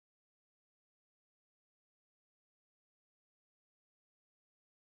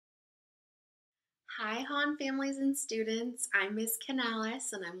Hi, Hahn families and students. I'm Miss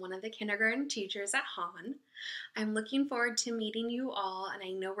Canales, and I'm one of the kindergarten teachers at Hahn. I'm looking forward to meeting you all, and I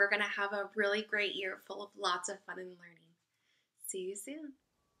know we're going to have a really great year full of lots of fun and learning. See you soon.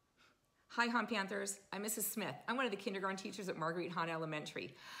 Hi, Hahn Panthers. I'm Mrs. Smith. I'm one of the kindergarten teachers at Marguerite Hahn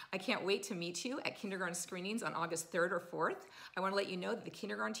Elementary. I can't wait to meet you at kindergarten screenings on August 3rd or 4th. I want to let you know that the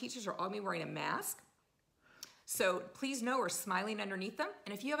kindergarten teachers are all going to be wearing a mask. So please know we're smiling underneath them.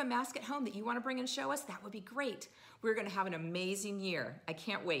 And if you have a mask at home that you want to bring and show us, that would be great. We're going to have an amazing year. I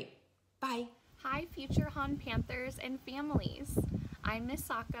can't wait. Bye. Hi, future Hahn Panthers and families. I'm Miss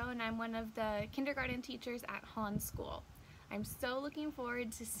Sacco, and I'm one of the kindergarten teachers at Hahn School. I'm so looking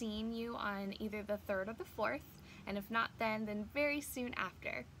forward to seeing you on either the 3rd or the 4th, and if not then very soon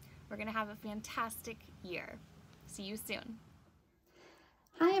after. We're going to have a fantastic year. See you soon.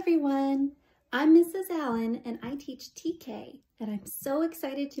 Hi everyone, I'm Mrs. Allen and I teach TK, and I'm so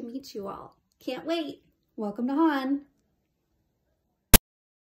excited to meet you all. Can't wait. Welcome to Hahn.